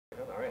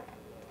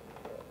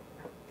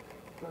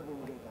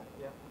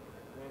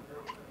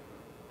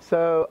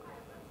So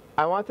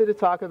I wanted to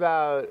talk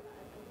about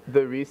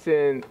the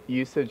recent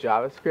use of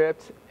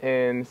JavaScript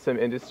in some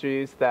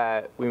industries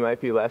that we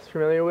might be less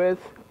familiar with.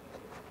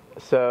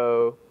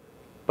 So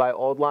by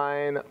old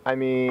line, I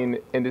mean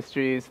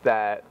industries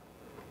that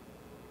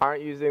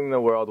aren't using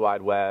the World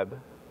Wide Web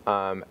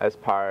as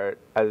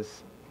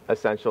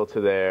essential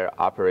to their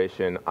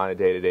operation on a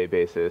day-to-day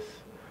basis.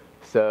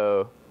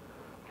 So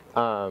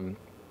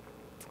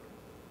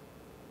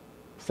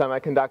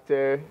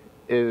semiconductor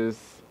is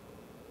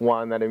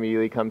one that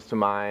immediately comes to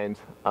mind.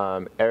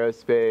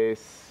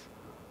 Aerospace,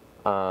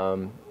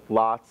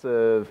 lots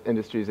of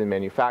industries in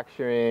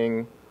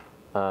manufacturing,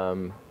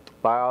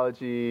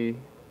 biology,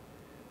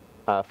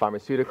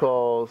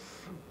 pharmaceuticals,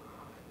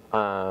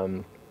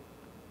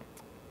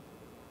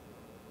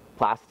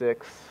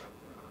 plastics.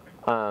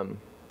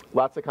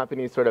 Lots of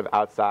companies sort of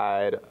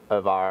outside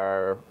of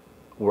our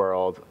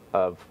world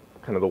of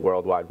kind of the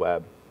World Wide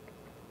Web.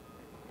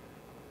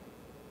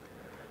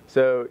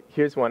 So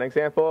here's one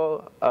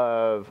example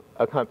of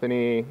a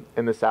company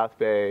in the South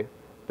Bay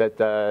that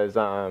does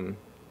genomic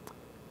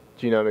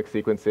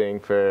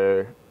sequencing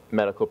for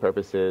medical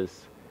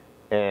purposes.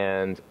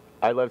 And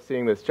I love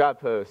seeing this job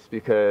post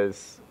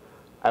because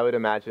I would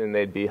imagine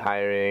they'd be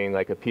hiring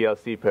like a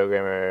PLC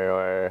programmer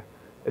or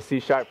a C#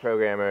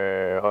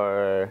 programmer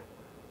or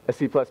a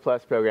C++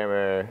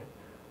 programmer,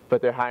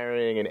 but they're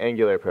hiring an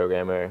Angular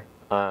programmer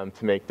to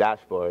make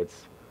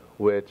dashboards,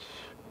 which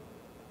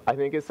I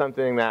think is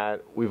something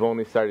that we've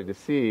only started to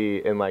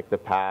see in like the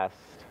past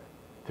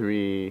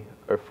 3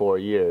 or 4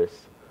 years.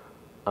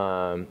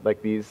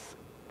 Like these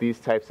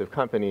types of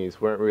companies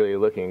weren't really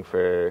looking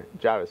for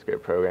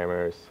JavaScript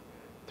programmers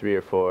 3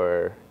 or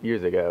 4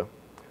 years ago.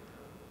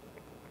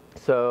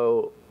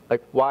 So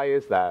like, why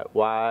is that?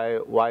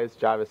 Why is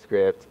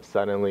JavaScript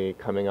suddenly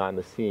coming on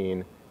the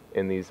scene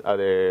in these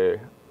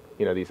other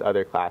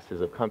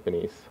classes of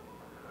companies?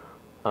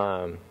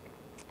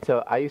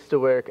 So I used to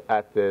work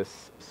at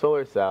this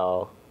solar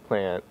cell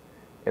plant,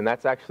 and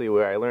that's actually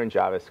where I learned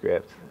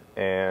JavaScript.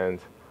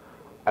 And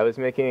I was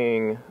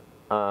making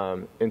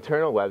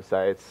internal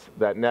websites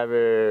that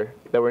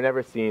were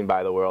never seen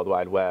by the World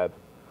Wide Web.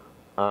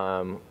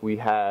 We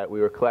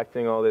were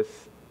collecting all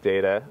this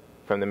data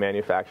from the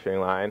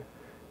manufacturing line,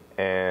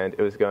 and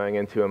it was going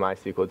into a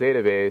MySQL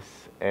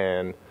database,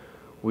 and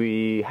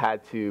we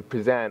had to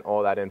present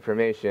all that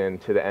information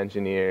to the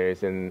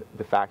engineers and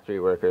the factory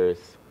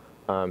workers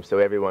so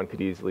everyone could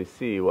easily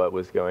see what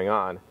was going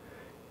on.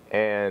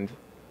 And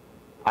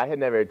I had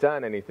never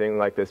done anything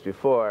like this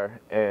before,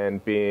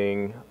 and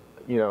being,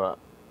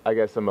 I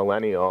guess a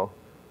millennial,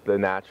 the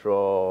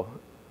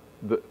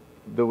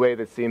way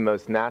that seemed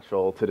most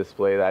natural to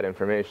display that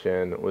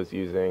information was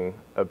using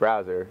a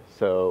browser.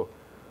 So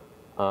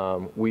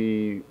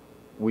we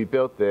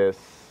built this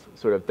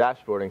sort of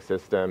dashboarding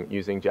system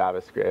using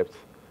JavaScript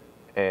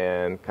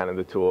and kind of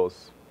the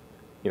tools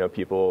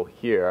people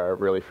here are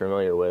really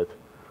familiar with.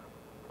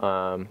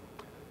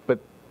 But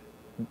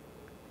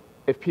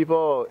if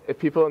people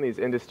in these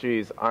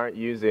industries aren't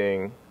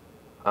using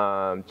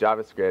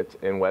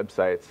JavaScript in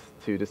websites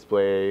to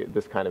display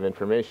this kind of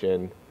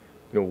information,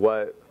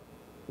 what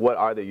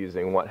are they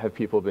using? What have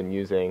people been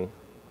using,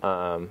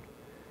 for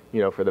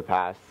the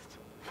past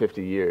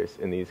 50 years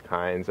in these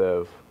kinds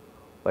of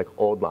like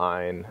old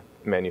line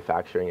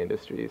manufacturing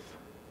industries?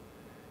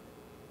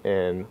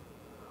 And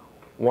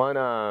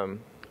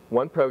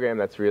one program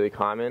that's really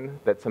common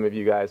that some of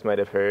you guys might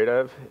have heard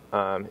of,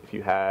 if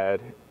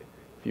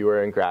you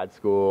were in grad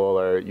school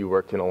or you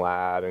worked in a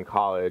lab in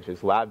college,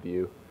 is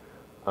LabVIEW.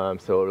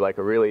 So like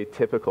a really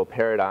typical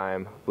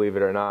paradigm, believe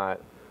it or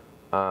not,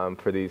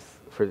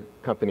 for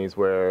companies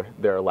where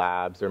there are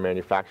labs or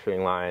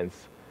manufacturing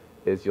lines,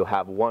 is you'll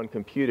have one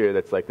computer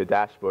that's like the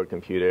dashboard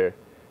computer,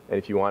 and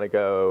if you want to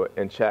go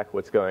and check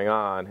what's going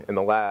on in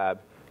the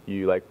lab,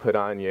 you like put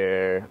on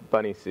your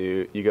bunny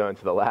suit, you go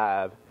into the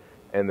lab,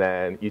 and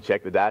then you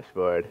check the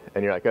dashboard,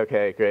 and you're like,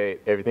 okay, great,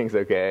 everything's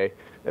okay,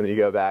 and then you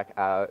go back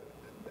out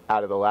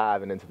of the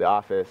lab and into the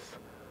office.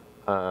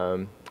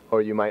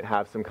 Or you might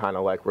have some kind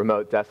of like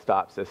remote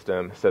desktop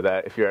system so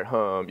that if you're at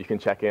home, you can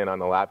check in on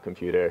the lab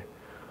computer,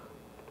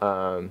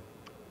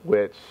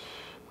 which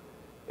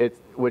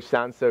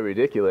sounds so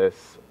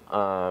ridiculous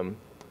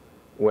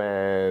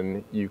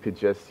when you could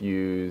just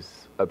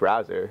use a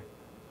browser.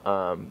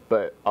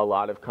 But a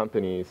lot of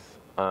companies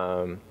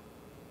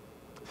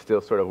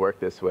still sort of work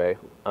this way.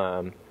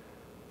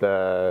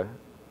 The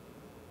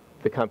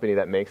company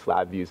that makes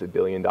LabVIEW is $1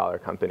 billion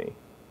company.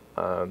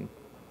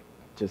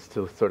 Just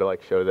to sort of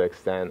like show the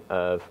extent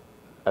of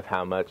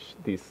how much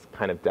these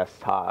kind of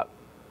desktop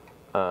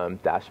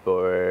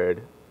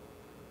dashboard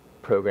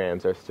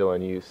programs are still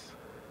in use.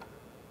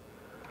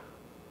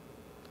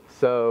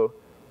 So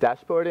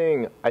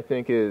dashboarding, I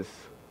think, is,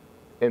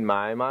 in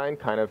my mind,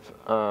 kind of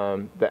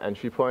the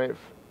entry point,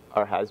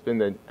 or has been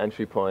the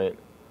entry point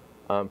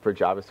for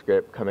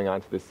JavaScript coming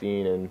onto the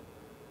scene in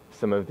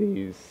some of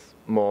these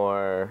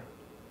more,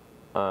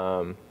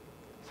 some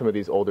of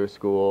these older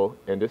school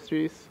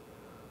industries.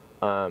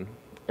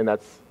 And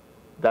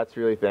that's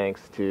really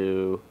thanks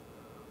to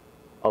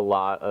a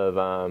lot of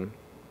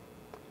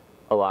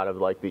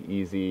like the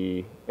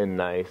easy and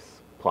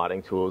nice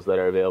plotting tools that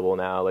are available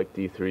now, like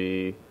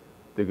D3,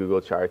 the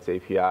Google Charts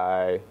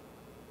API,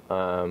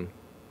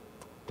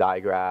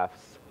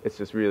 digraphs.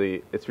 It's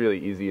really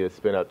easy to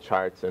spin up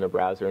charts in a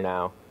browser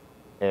now,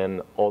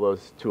 and all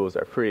those tools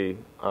are free.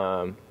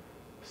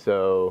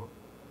 So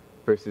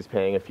versus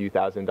paying a few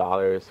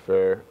 $1,000s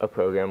for a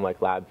program like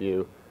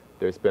LabVIEW,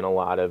 there's been a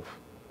lot of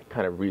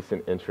kind of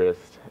recent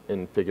interest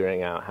in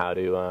figuring out how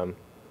to,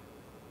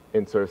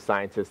 in sort of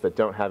scientists that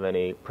don't have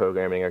any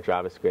programming or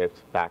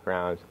JavaScript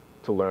background,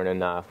 to learn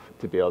enough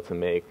to be able to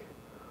make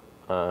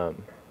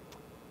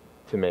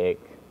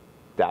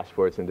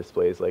dashboards and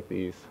displays like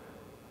these.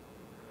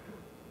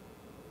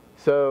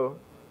 So,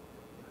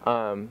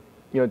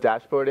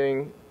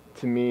 dashboarding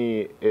to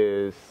me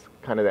is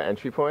kind of the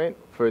entry point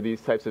for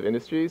these types of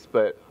industries,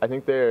 but I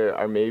think there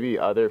are maybe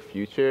other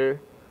future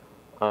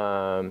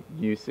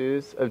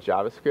uses of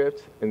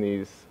JavaScript in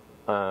these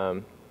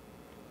sort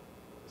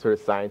of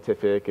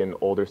scientific and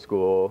older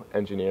school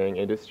engineering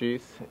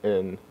industries.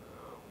 And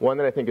one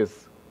that I think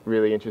is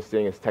really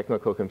interesting is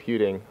technical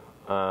computing.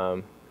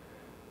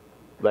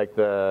 Like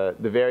the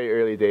very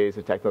early days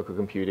of technical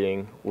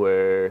computing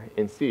were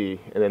in C,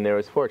 and then there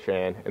was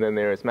Fortran, and then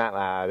there was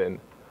MATLAB, and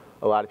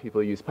a lot of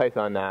people use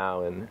Python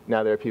now, and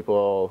now there are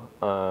people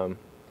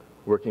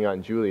working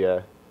on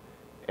Julia.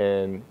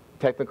 And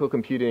technical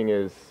computing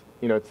is,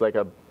 it's like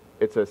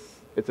it's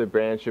a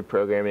branch of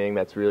programming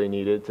that's really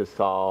needed to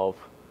solve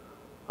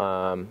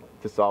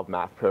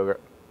math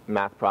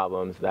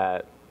problems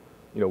that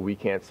we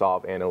can't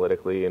solve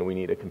analytically, and we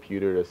need a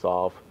computer to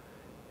solve.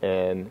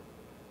 And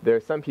there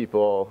are some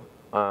people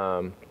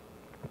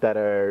that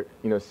are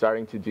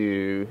starting to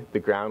do the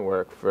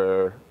groundwork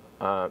for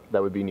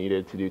that would be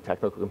needed to do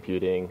technical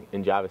computing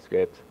in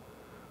JavaScript.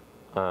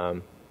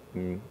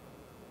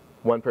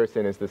 One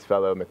person is this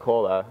fellow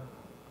Mikola,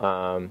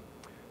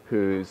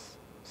 who's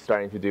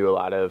starting to do a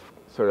lot of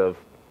sort of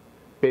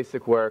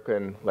basic work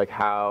and like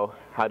how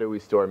do we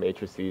store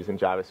matrices in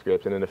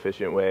JavaScript in an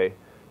efficient way.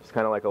 It's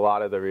kind of like a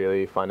lot of the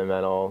really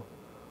fundamental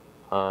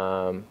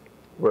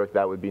work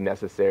that would be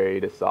necessary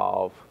to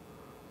solve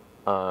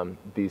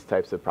these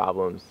types of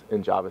problems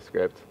in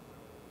JavaScript.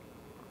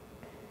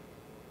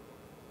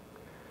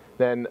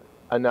 Then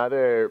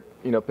another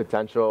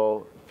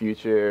potential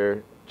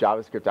future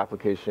JavaScript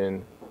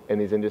application in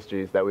these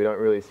industries that we don't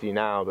really see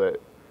now,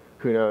 but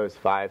who knows,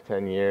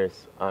 5-10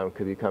 years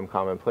could become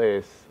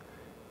commonplace,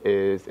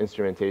 is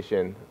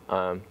instrumentation.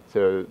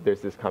 So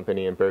there's this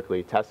company in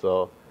Berkeley,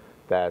 Tesla,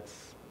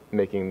 that's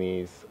making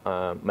these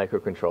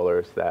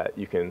microcontrollers that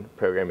you can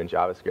program in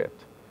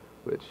JavaScript,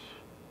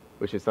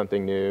 which is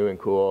something new and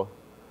cool.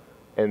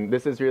 And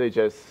this is really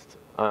just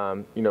for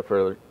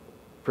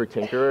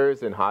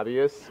tinkerers and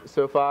hobbyists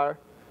so far,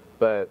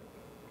 but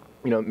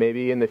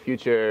maybe in the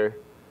future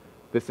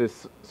this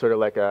is sort of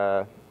like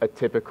a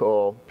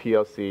typical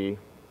PLC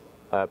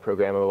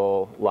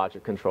programmable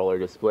logic controller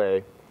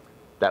display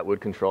that would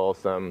control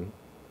some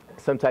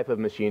type of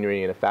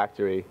machinery in a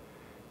factory.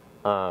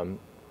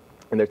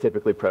 And they're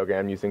typically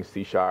programmed using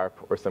C#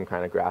 or some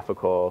kind of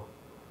graphical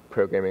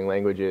programming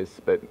languages.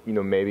 But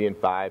maybe in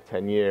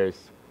 5-10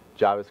 years,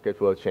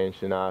 JavaScript will have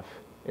changed enough,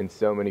 and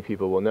so many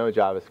people will know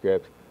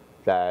JavaScript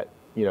that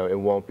it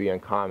won't be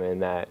uncommon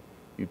that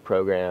you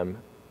program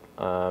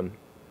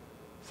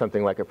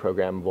something like a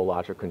programmable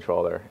logic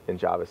controller in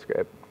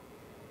JavaScript.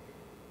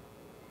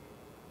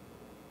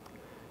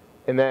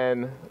 And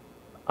then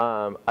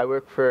I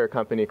work for a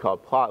company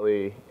called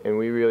Plotly, and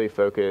we really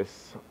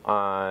focus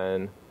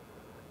on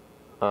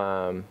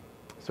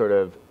sort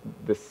of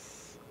the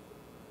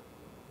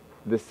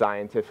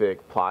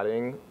scientific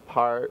plotting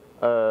part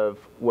of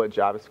what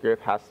JavaScript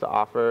has to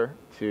offer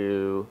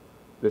to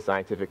the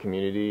scientific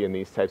community in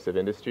these types of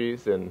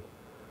industries. And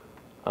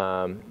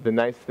the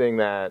nice thing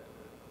that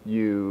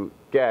you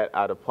get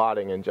out of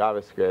plotting in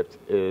JavaScript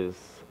is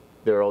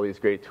there are all these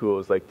great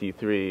tools like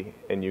D3,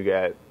 and you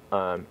get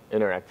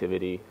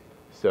interactivity.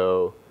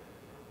 So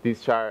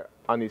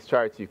on these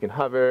charts you can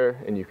hover,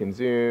 and you can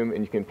zoom,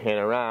 and you can pan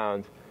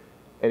around.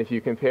 And if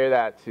you compare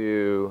that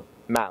to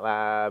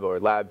MATLAB or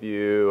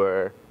LabVIEW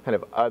or kind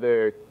of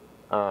other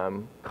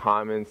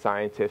common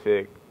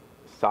scientific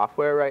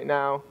software right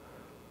now,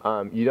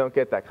 you don't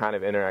get that kind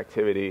of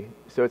interactivity.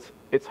 So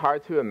it's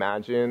hard to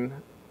imagine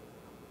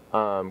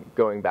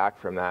going back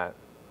from that.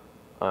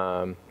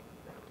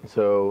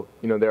 So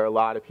there are a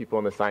lot of people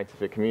in the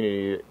scientific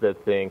community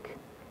that think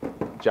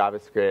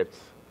JavaScript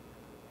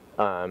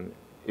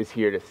is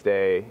here to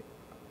stay,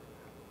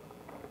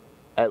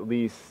 at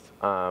least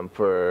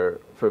for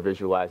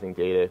visualizing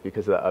data,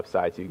 because of the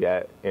upsides you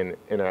get in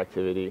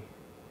interactivity.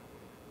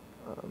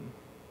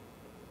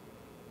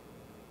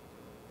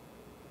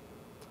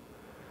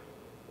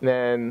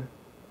 Then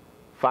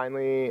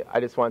finally, I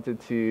just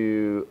wanted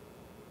to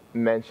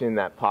mention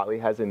that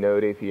Plotly has a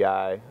Node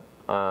API.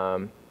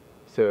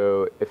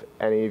 So if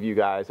any of you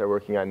guys are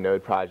working on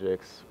Node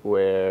projects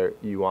where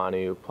you want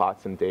to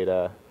plot some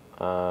data,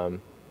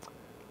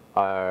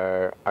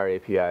 our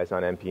API is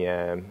on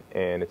NPM,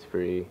 and it's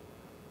free.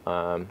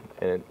 and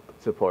it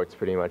supports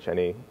pretty much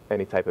any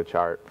type of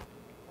chart.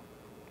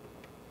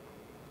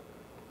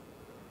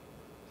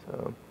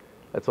 So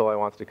that's all I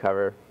wanted to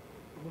cover.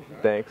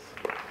 Thanks.